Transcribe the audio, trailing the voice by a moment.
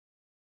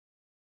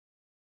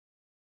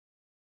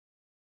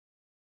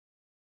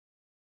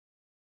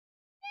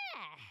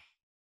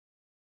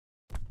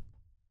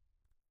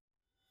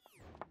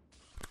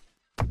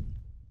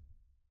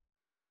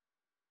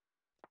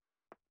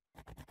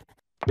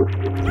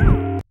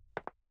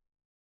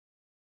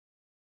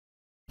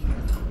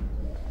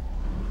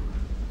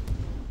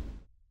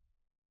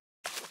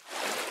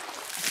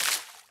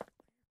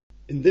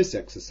In this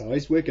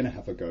exercise, we're going to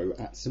have a go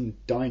at some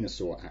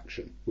dinosaur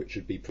action, which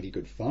should be pretty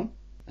good fun,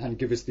 and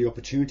give us the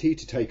opportunity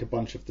to take a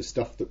bunch of the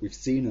stuff that we've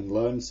seen and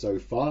learned so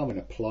far and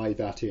apply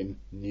that in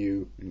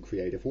new and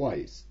creative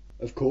ways.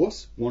 Of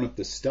course, one of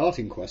the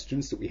starting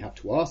questions that we have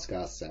to ask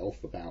ourselves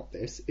about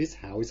this is,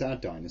 how is our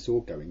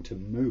dinosaur going to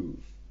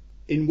move?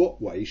 In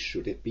what way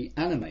should it be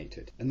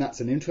animated? And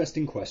that's an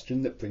interesting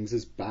question that brings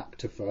us back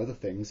to further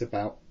things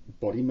about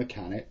body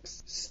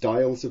mechanics,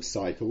 styles of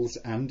cycles,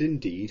 and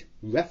indeed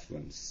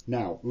reference.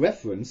 Now,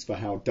 reference for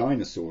how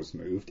dinosaurs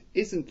moved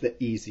isn't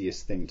the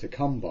easiest thing to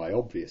come by,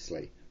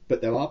 obviously,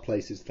 but there are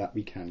places that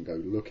we can go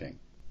looking.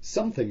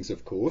 Some things,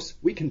 of course,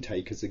 we can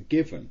take as a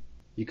given.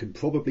 You can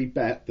probably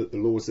bet that the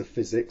laws of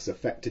physics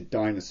affected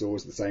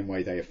dinosaurs the same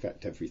way they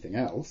affect everything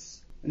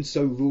else. And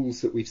so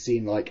rules that we've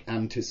seen like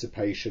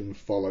anticipation,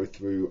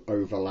 follow-through,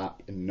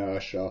 overlap,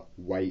 inertia,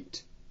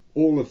 weight,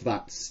 all of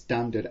that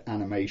standard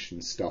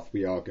animation stuff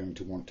we are going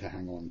to want to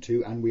hang on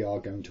to, and we are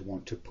going to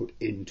want to put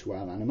into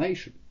our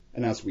animation.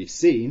 And as we've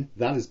seen,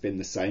 that has been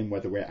the same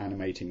whether we're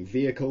animating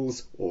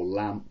vehicles or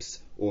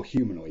lamps or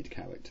humanoid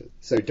characters.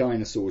 So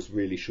dinosaurs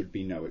really should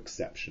be no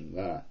exception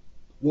there.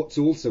 What's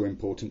also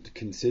important to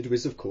consider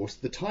is, of course,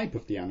 the type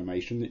of the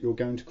animation that you're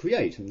going to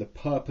create and the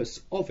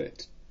purpose of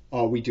it.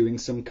 Are we doing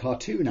some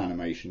cartoon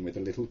animation with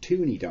a little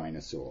toony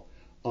dinosaur?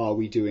 Are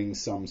we doing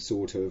some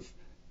sort of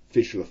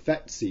visual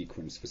effects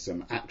sequence for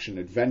some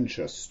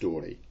action-adventure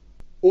story?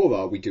 Or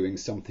are we doing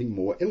something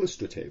more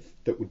illustrative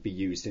that would be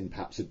used in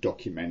perhaps a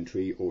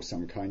documentary or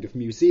some kind of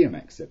museum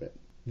exhibit?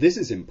 This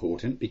is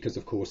important because,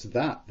 of course,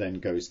 that then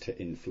goes to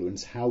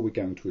influence how we're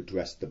going to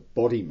address the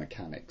body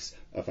mechanics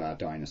of our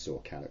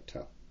dinosaur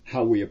character,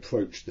 how we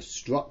approach the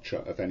structure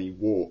of any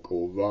walk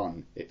or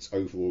run, its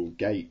overall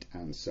gait,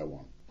 and so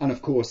on. And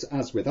of course,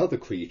 as with other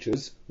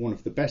creatures, one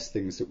of the best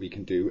things that we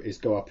can do is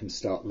go up and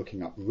start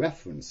looking up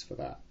reference for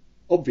that.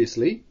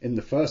 Obviously, in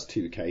the first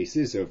two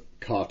cases of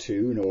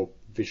cartoon or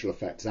visual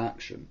effects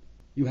action,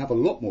 you have a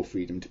lot more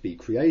freedom to be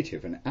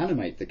creative and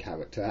animate the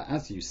character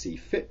as you see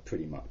fit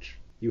pretty much.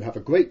 You have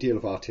a great deal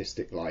of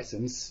artistic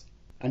license,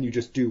 and you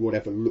just do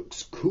whatever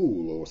looks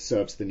cool or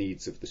serves the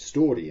needs of the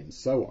story and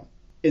so on.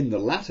 In the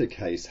latter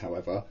case,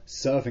 however,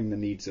 serving the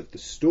needs of the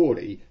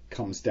story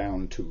comes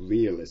down to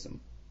realism.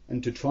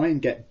 And to try and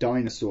get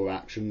dinosaur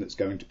action that's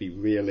going to be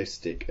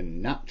realistic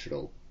and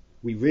natural,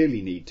 we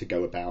really need to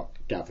go about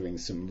gathering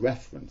some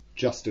reference,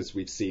 just as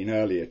we've seen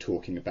earlier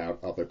talking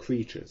about other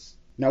creatures.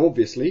 Now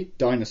obviously,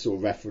 dinosaur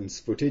reference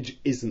footage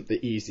isn't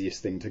the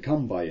easiest thing to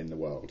come by in the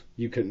world.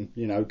 You can,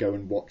 go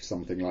and watch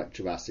something like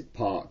Jurassic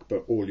Park,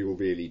 but all you're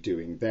really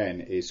doing then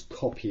is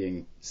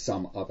copying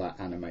some other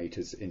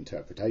animator's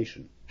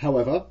interpretation.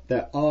 However,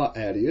 there are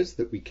areas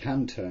that we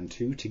can turn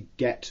to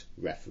get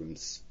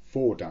reference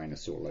for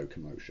dinosaur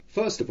locomotion.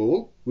 First of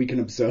all, we can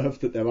observe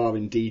that there are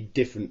indeed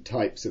different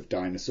types of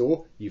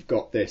dinosaur. You've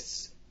got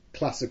this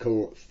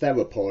classical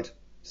theropod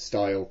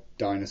style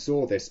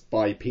dinosaur, this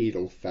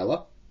bipedal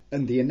fella,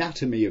 and the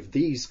anatomy of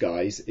these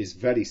guys is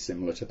very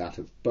similar to that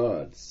of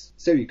birds.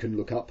 So you can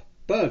look up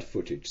bird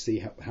footage,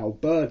 see how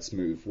birds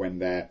move when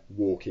they're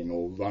walking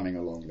or running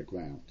along the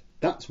ground.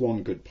 That's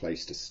one good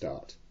place to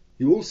start.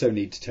 You also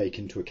need to take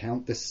into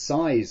account the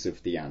size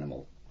of the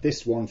animal.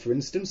 This one, for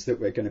instance, that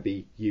we're going to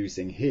be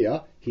using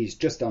here, he's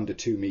just under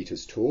 2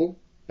 meters tall,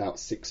 about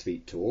 6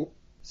 feet tall.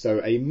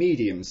 So a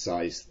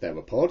medium-sized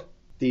theropod.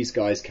 These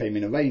guys came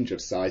in a range of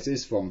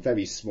sizes from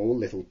very small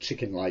little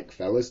chicken-like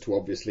fellas to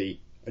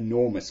obviously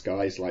enormous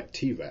guys like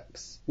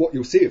T-Rex. What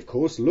you'll see, of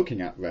course,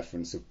 looking at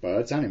reference of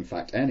birds, and in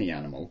fact any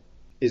animal,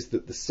 is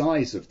that the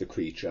size of the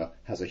creature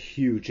has a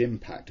huge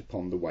impact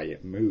upon the way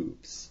it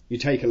moves. You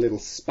take a little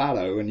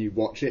sparrow and you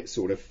watch it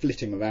sort of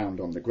flitting around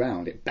on the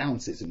ground. It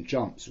bounces and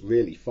jumps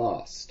really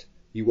fast.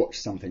 You watch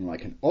something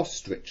like an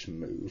ostrich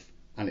move,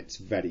 and it's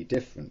very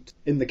different.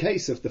 In the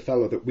case of the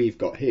fellow that we've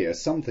got here,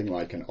 something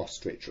like an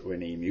ostrich or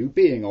an emu,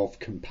 being of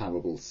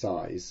comparable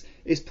size,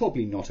 is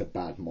probably not a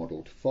bad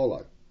model to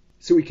follow.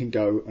 So we can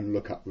go and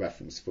look up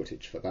reference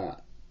footage for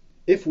that.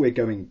 If we're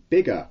going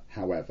bigger,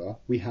 however,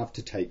 we have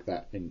to take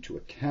that into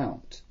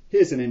account.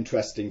 Here's an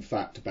interesting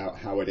fact about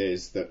how it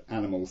is that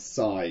animal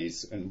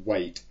size and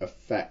weight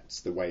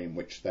affects the way in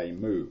which they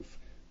move.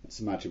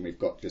 Let's imagine we've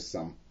got just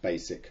some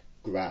basic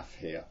graph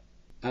here.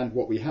 And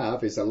what we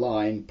have is a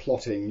line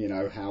plotting,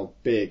 how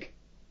big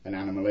an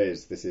animal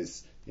is. This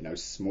is,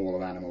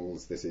 smaller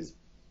animals, this is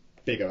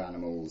bigger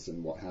animals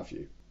and what have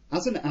you.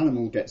 As an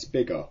animal gets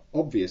bigger,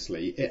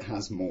 obviously it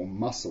has more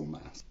muscle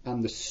mass,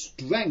 and the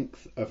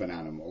strength of an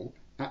animal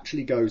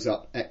actually goes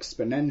up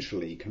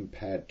exponentially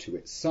compared to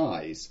its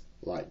size,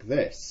 like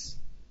this.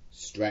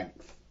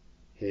 Strength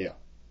here.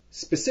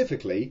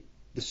 Specifically,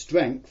 the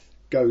strength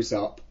goes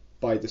up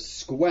by the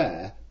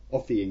square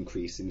of the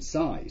increase in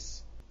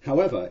size.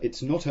 However,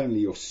 it's not only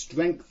your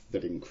strength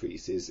that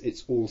increases,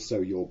 it's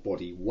also your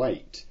body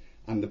weight.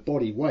 And the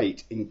body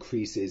weight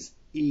increases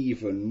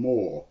even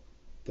more.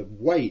 The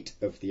weight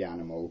of the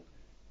animal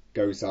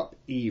goes up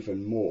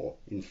even more.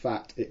 In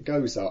fact, it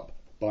goes up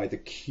by the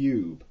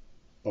cube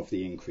of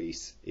the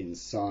increase in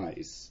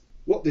size.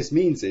 What this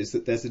means is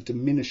that there's a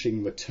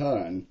diminishing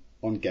return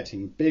on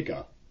getting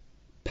bigger.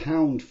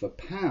 Pound for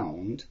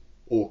pound,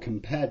 or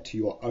compared to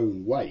your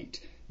own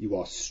weight, you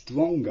are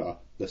stronger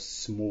the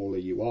smaller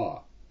you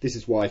are. This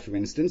is why, for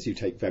instance, you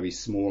take very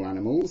small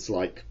animals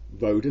like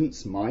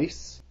rodents,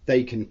 mice.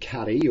 They can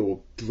carry or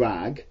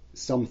drag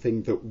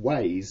something that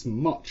weighs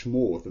much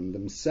more than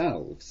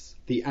themselves.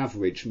 The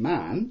average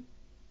man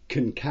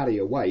can carry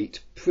a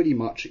weight pretty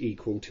much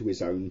equal to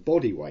his own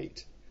body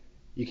weight.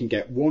 You can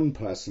get one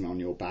person on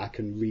your back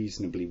and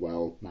reasonably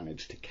well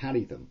manage to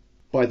carry them.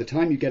 By the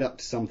time you get up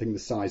to something the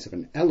size of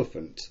an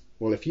elephant,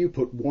 well, if you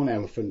put one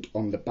elephant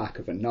on the back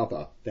of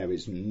another, there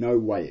is no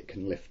way it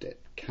can lift it.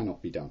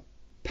 Cannot be done.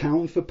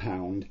 Pound for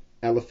pound,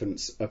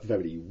 elephants are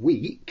very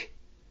weak,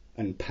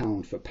 and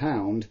pound for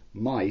pound,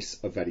 mice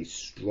are very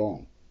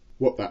strong.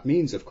 What that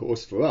means, of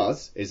course, for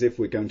us, is if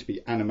we're going to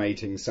be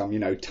animating some,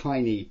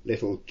 tiny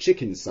little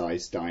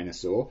chicken-sized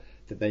dinosaur,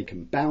 that they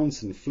can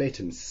bounce and flit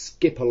and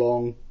skip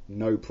along,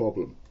 no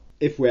problem.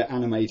 If we're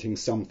animating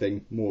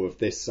something more of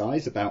this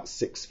size, about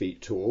 6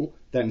 feet tall,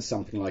 then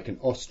something like an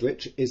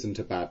ostrich isn't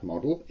a bad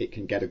model. It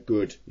can get a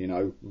good,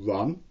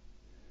 run.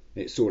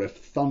 It sort of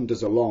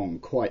thunders along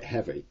quite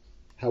heavy.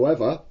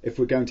 However, if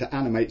we're going to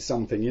animate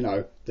something,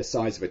 the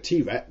size of a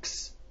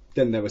T-Rex,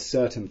 then there are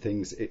certain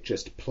things it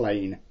just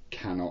plain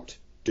cannot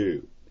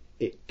do.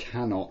 It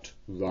cannot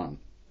run.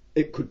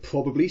 It could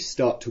probably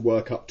start to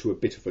work up to a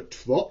bit of a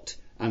trot,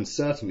 and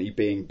certainly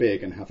being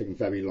big and having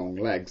very long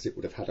legs, it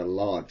would have had a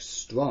large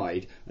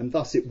stride, and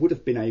thus it would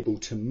have been able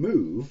to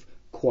move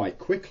quite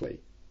quickly.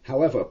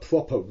 However,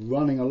 proper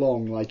running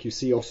along like you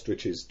see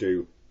ostriches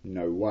do,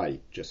 no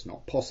way, just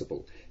not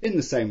possible. In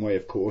the same way,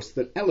 of course,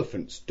 that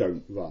elephants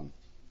don't run.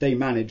 They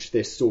manage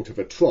this sort of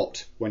a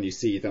trot when you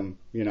see them,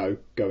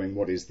 going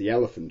what is the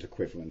elephant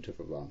equivalent of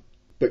a run.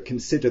 But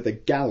consider the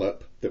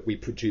gallop that we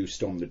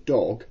produced on the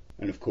dog,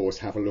 and of course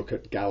have a look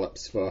at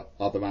gallops for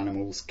other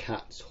animals,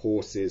 cats,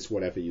 horses,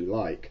 whatever you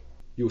like.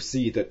 You'll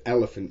see that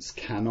elephants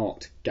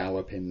cannot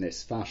gallop in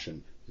this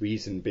fashion,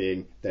 reason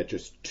being they're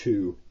just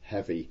too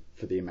heavy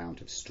for the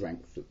amount of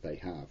strength that they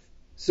have.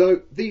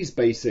 So these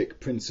basic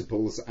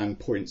principles and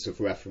points of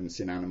reference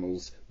in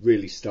animals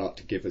really start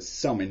to give us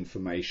some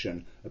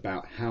information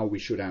about how we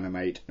should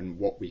animate and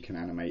what we can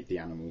animate the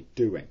animal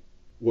doing.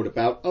 What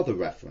about other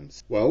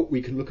reference? Well,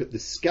 we can look at the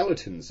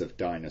skeletons of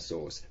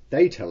dinosaurs.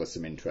 They tell us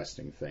some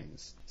interesting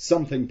things.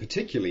 Something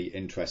particularly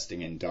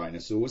interesting in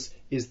dinosaurs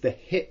is the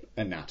hip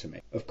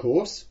anatomy. Of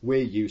course,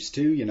 we're used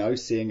to,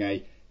 seeing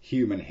a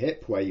human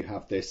hip where you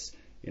have this,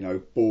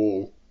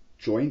 ball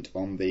joint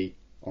on the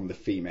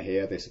femur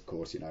here. This, of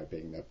course,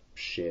 being the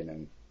shin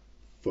and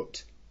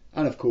foot.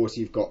 And of course,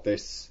 you've got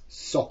this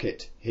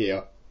socket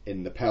here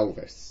in the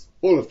pelvis.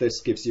 All of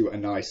this gives you a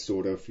nice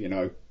sort of,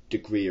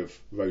 degree of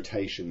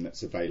rotation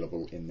that's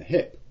available in the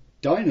hip.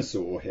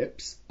 Dinosaur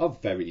hips are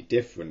very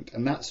different,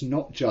 and that's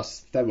not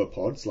just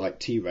theropods like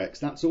T-Rex,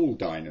 that's all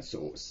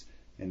dinosaurs,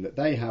 in that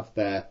they have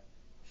their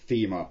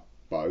femur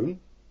bone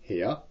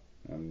here,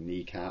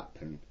 kneecap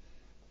and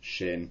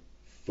shin,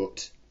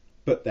 foot,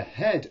 but the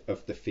head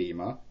of the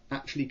femur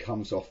actually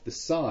comes off the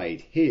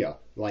side here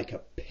like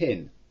a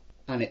pin,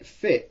 and it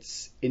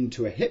fits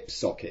into a hip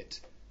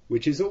socket,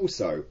 which is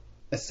also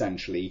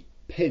essentially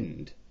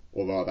pinned,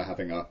 or rather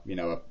having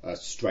a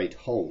straight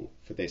hole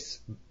for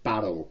this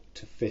barrel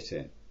to fit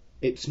in.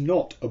 It's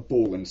not a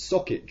ball and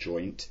socket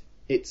joint,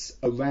 it's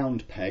a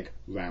round peg,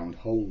 round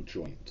hole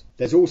joint.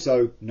 There's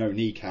also no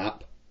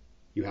kneecap,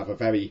 you have a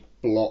very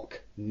block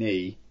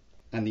knee,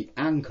 and the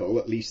ankle,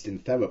 at least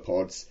in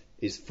theropods,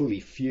 is fully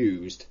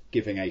fused,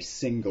 giving a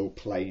single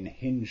plain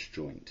hinge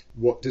joint.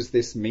 What does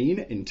this mean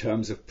in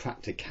terms of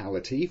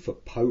practicality for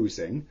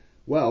posing?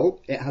 Well,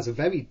 it has a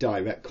very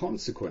direct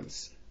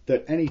consequence.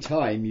 That any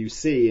time you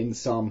see in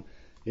some,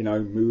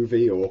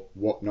 movie or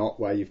whatnot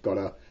where you've got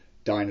a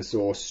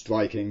dinosaur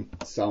striking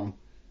some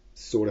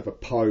sort of a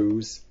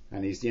pose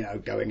and he's,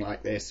 going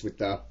like this with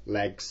the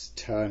legs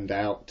turned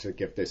out to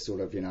give this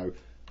sort of,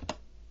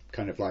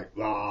 kind of like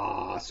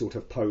rah sort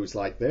of pose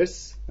like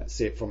this. Let's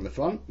see it from the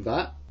front.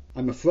 That,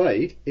 I'm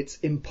afraid, it's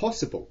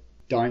impossible.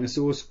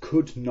 Dinosaurs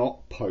could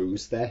not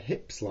pose their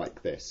hips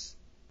like this.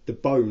 The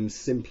bones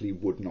simply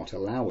would not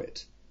allow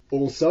it.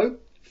 Also,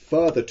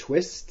 further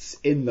twists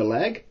in the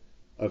leg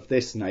of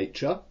this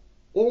nature,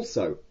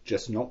 also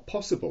just not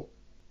possible.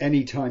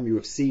 Any time you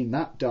have seen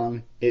that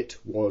done, it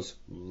was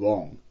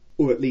wrong,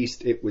 or at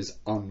least it was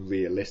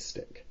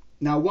unrealistic.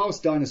 Now,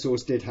 whilst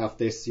dinosaurs did have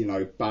this,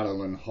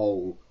 barrel and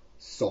hole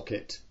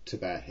socket to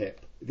their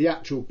hip, the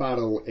actual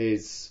barrel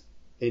is,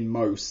 in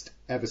most,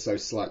 ever so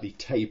slightly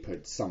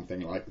tapered,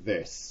 something like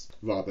this,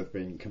 rather than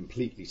being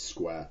completely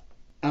square.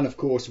 And of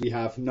course, we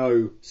have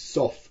no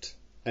soft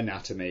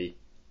anatomy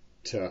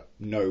to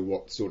know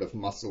what sort of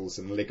muscles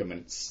and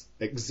ligaments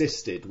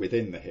existed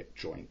within the hip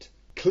joint.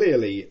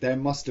 Clearly, there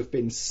must have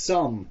been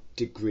some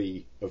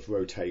degree of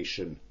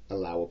rotation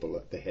allowable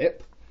at the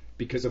hip,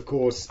 because of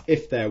course,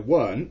 if there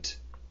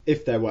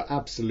were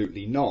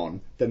absolutely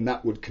none, then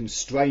that would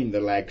constrain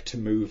the leg to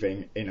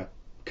moving in a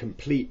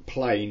complete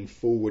plane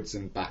forwards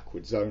and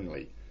backwards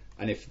only.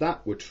 And if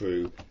that were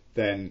true,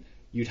 then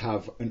you'd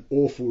have an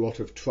awful lot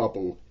of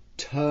trouble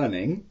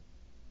turning,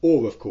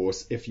 or of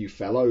course, if you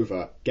fell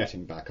over,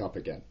 getting back up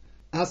again.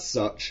 As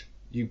such,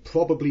 you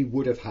probably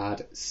would have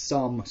had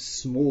some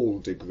small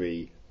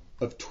degree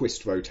of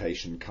twist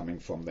rotation coming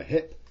from the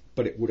hip,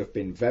 but it would have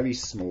been very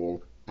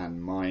small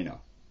and minor.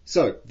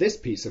 So this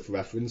piece of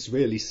reference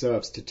really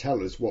serves to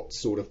tell us what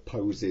sort of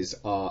poses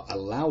are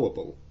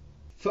allowable.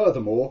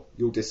 Furthermore,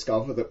 you'll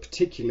discover that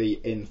particularly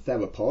in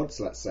theropods,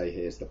 let's say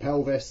here's the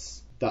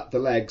pelvis, that the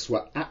legs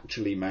were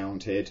actually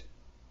mounted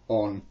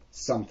on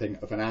something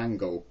of an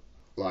angle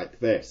like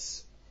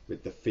this,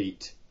 with the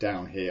feet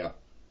down here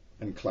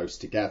and close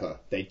together.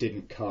 They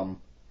didn't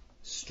come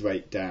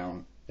straight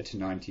down at a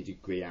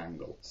 90-degree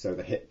angle, so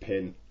the hip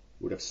pin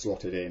would have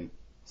slotted in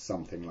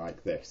something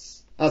like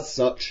this. As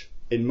such,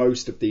 in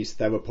most of these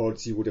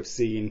theropods you would have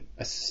seen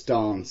a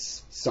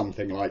stance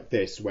something like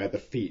this, where the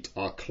feet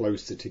are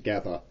closer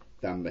together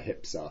than the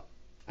hips are.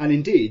 And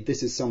indeed,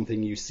 this is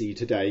something you see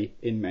today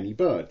in many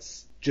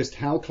birds. Just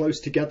how close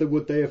together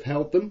would they have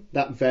held them?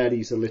 That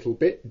varies a little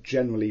bit,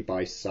 generally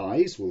by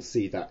size. We'll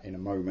see that in a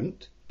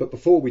moment. But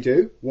before we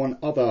do, one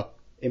other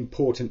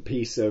important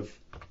piece of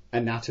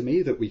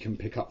anatomy that we can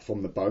pick up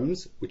from the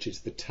bones, which is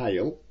the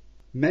tail.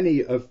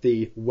 Many of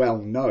the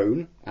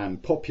well-known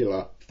and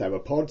popular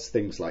theropods,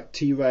 things like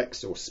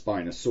T-Rex or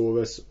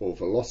Spinosaurus or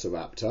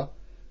Velociraptor,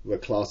 were a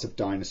class of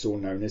dinosaur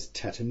known as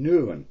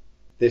Tetaneuron.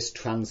 This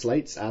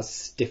translates as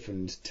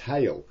stiffened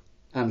tail.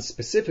 And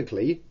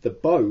specifically, the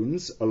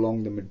bones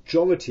along the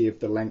majority of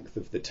the length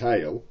of the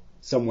tail,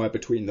 somewhere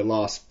between the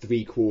last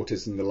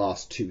 3/4 and the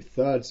last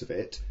 2/3 of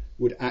it,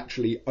 would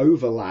actually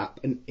overlap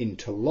and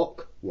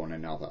interlock one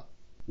another.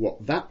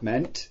 What that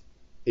meant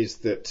is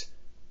that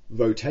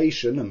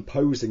rotation and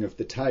posing of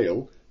the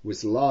tail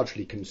was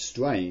largely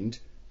constrained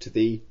to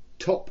the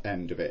top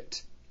end of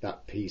it,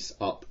 that piece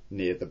up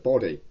near the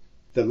body.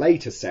 The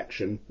later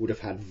section would have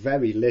had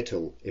very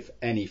little, if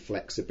any,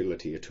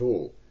 flexibility at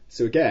all.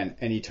 So again,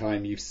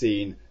 anytime you've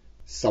seen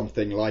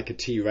something like a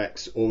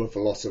T-Rex or a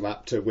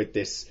Velociraptor with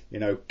this,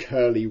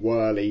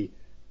 curly-whirly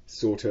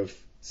sort of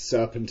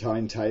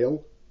serpentine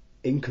tail,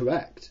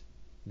 incorrect.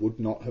 Would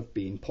not have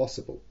been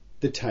possible.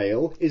 The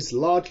tail is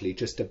largely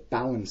just a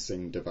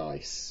balancing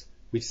device.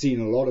 We've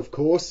seen a lot, of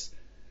course,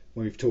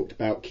 when we've talked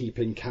about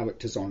keeping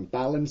characters on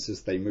balance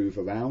as they move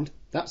around.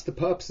 That's the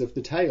purpose of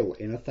the tail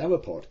in a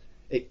theropod.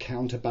 It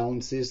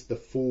counterbalances the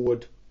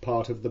forward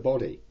part of the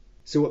body.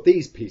 So what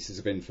these pieces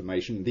of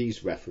information,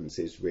 these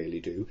references really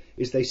do,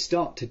 is they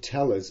start to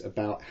tell us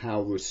about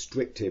how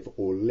restrictive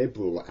or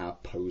liberal our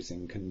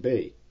posing can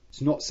be.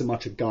 It's not so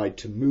much a guide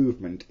to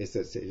movement as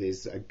it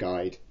is a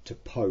guide to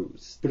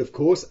pose. But of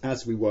course,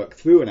 as we work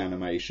through an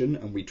animation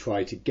and we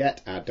try to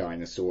get our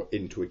dinosaur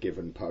into a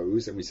given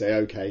pose, and we say,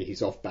 okay,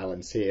 he's off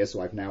balance here,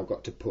 so I've now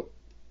got to put,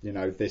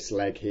 this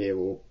leg here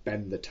or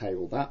bend the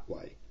tail that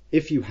way.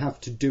 If you have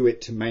to do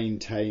it to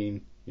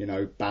maintain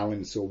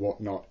balance or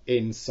whatnot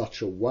in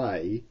such a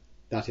way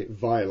that it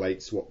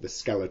violates what the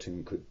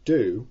skeleton could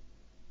do,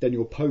 then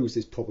your pose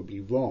is probably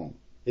wrong.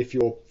 If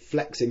you're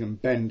flexing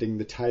and bending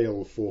the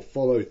tail for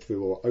follow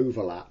through or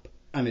overlap,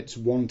 and it's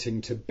wanting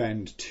to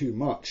bend too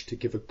much to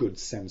give a good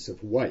sense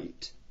of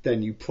weight,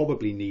 then you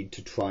probably need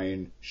to try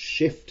and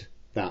shift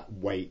that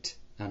weight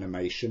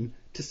animation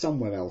to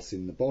somewhere else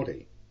in the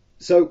body.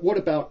 So what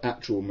about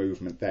actual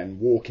movement then?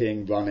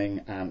 Walking,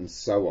 running, and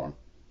so on.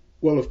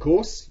 Well, of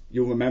course,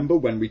 you'll remember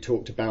when we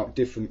talked about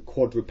different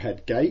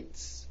quadruped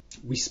gaits,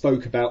 we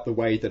spoke about the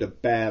way that a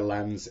bear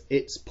lands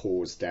its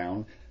paws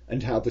down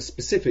and how the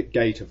specific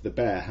gait of the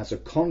bear has a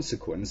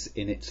consequence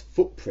in its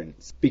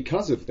footprints.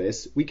 Because of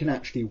this, we can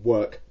actually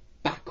work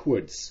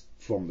backwards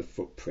from the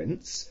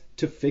footprints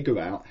to figure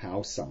out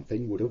how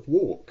something would have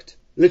walked.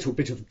 A little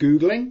bit of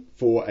Googling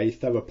for a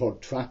theropod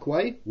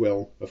trackway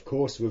will, of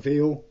course,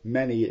 reveal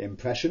many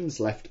impressions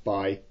left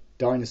by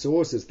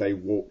dinosaurs as they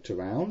walked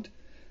around.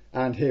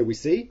 And here we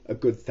see a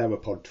good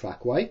theropod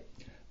trackway.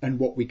 And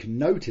what we can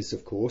notice,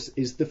 of course,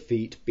 is the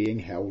feet being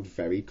held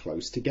very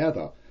close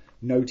together.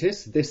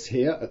 Notice this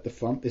here at the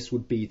front, this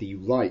would be the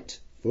right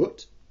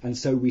foot. And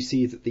so we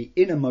see that the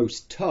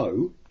innermost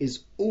toe is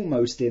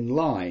almost in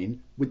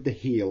line with the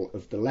heel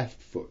of the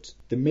left foot.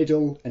 The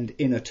middle and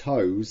inner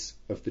toes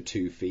of the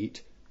 2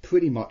 feet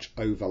pretty much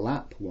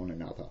overlap one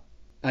another.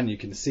 And you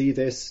can see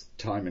this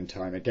time and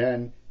time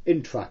again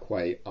in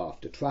trackway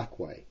after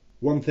trackway.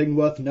 One thing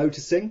worth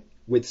noticing,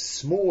 with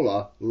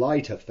smaller,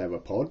 lighter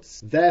theropods,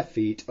 their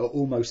feet are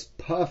almost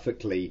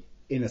perfectly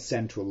in a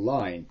central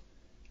line.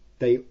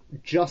 They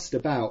just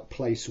about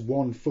place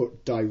one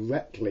foot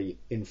directly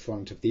in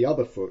front of the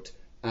other foot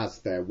as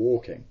they're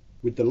walking.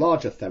 With the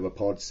larger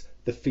theropods,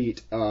 the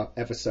feet are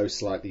ever so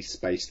slightly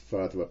spaced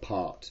further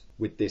apart,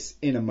 with this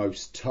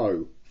innermost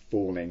toe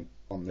falling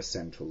on the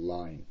central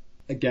line.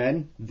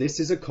 Again, this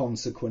is a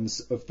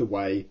consequence of the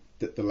way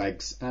that the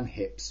legs and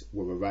hips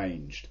were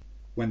arranged.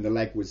 When the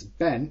leg was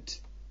bent,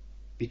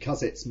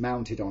 because it's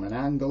mounted on an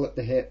angle at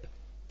the hip,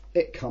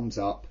 it comes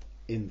up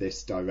in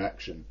this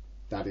direction.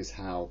 That is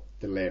how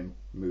the limb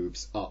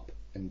moves up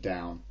and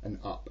down and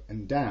up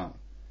and down.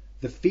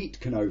 The feet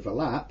can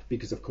overlap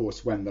because, of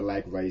course, when the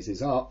leg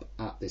raises up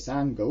at this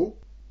angle,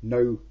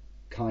 no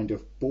kind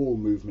of ball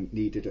movement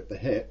needed at the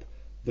hip,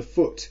 the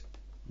foot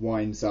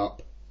winds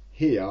up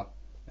here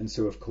and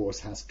so, of course,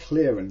 has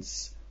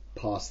clearance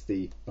past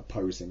the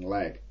opposing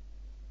leg,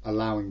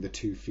 allowing the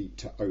 2 feet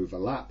to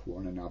overlap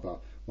one another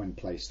when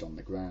placed on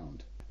the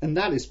ground. And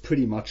that is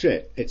pretty much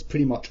it. It's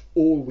pretty much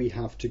all we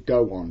have to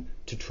go on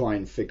to try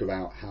and figure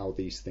out how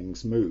these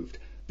things moved.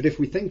 But if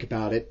we think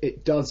about it,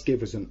 it does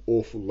give us an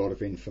awful lot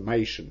of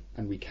information,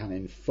 and we can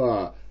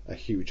infer a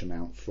huge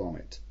amount from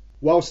it.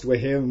 Whilst we're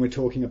here and we're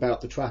talking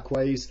about the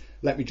trackways,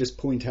 let me just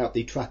point out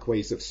the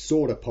trackways of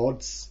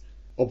sauropods.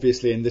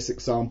 Obviously in this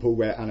example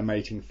we're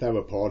animating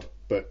theropod,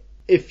 but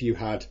if you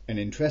had an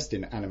interest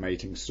in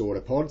animating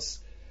sauropods,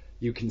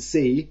 you can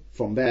see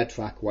from their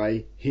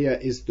trackway, here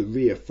is the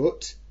rear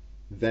foot,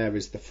 there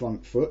is the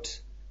front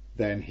foot,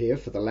 then here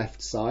for the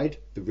left side,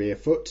 the rear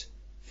foot,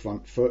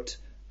 front foot,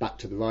 back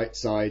to the right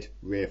side,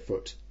 rear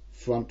foot,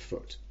 front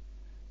foot.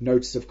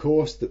 Notice, of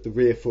course, that the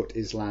rear foot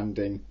is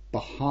landing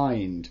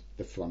behind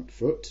the front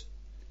foot.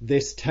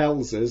 This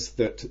tells us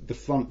that the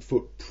front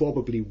foot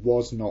probably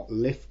was not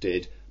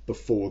lifted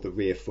before the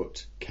rear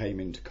foot came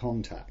into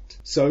contact.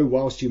 So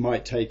whilst you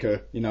might take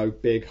a,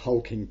 big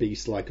hulking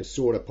beast like a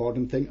sauropod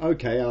and think,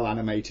 okay, I'll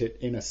animate it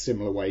in a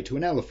similar way to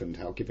an elephant,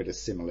 I'll give it a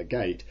similar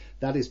gait,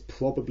 that is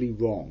probably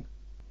wrong.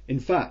 In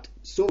fact,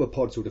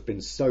 sauropods would have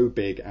been so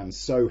big and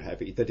so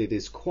heavy that it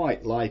is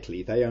quite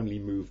likely they only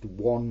moved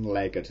one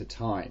leg at a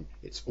time.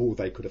 It's all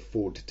they could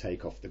afford to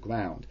take off the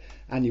ground.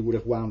 And you would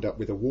have wound up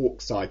with a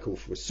walk cycle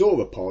for a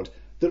sauropod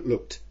that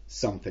looked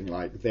something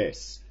like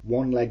this.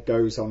 One leg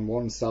goes on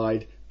one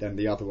side, then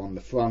the other on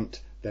the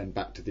front, then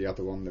back to the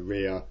other on the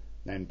rear,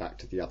 then back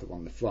to the other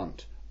on the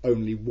front.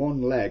 Only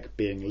one leg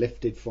being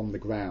lifted from the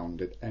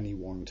ground at any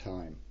one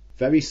time.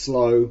 Very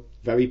slow,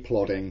 very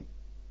plodding.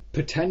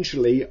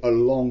 Potentially a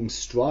long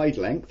stride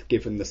length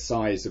given the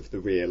size of the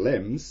rear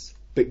limbs,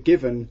 but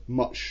given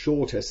much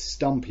shorter,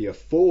 stumpier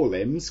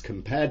forelimbs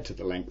compared to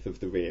the length of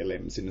the rear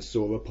limbs in a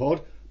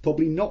sauropod,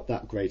 probably not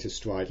that great a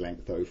stride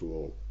length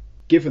overall.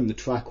 Given the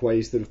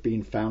trackways that have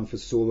been found for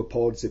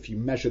sauropods, if you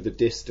measure the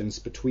distance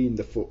between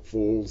the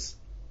footfalls,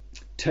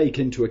 take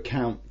into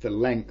account the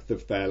length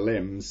of their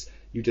limbs,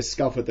 you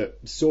discover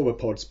that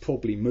sauropods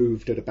probably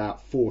moved at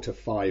about 4 to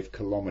 5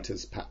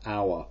 kilometers per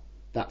hour.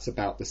 That's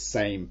about the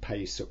same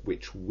pace at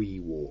which we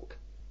walk.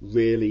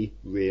 Really,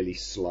 really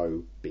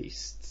slow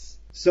beasts.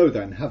 So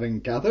then,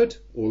 having gathered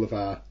all of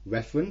our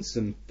reference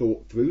and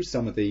thought through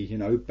some of the,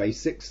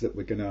 basics that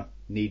we're going to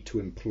need to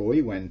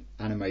employ when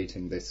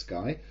animating this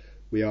guy,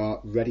 we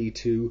are ready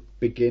to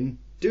begin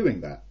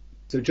doing that.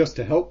 So just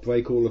to help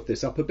break all of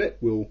this up a bit,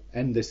 we'll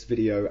end this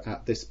video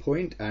at this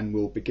point and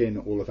we'll begin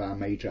all of our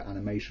major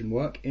animation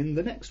work in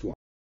the next one.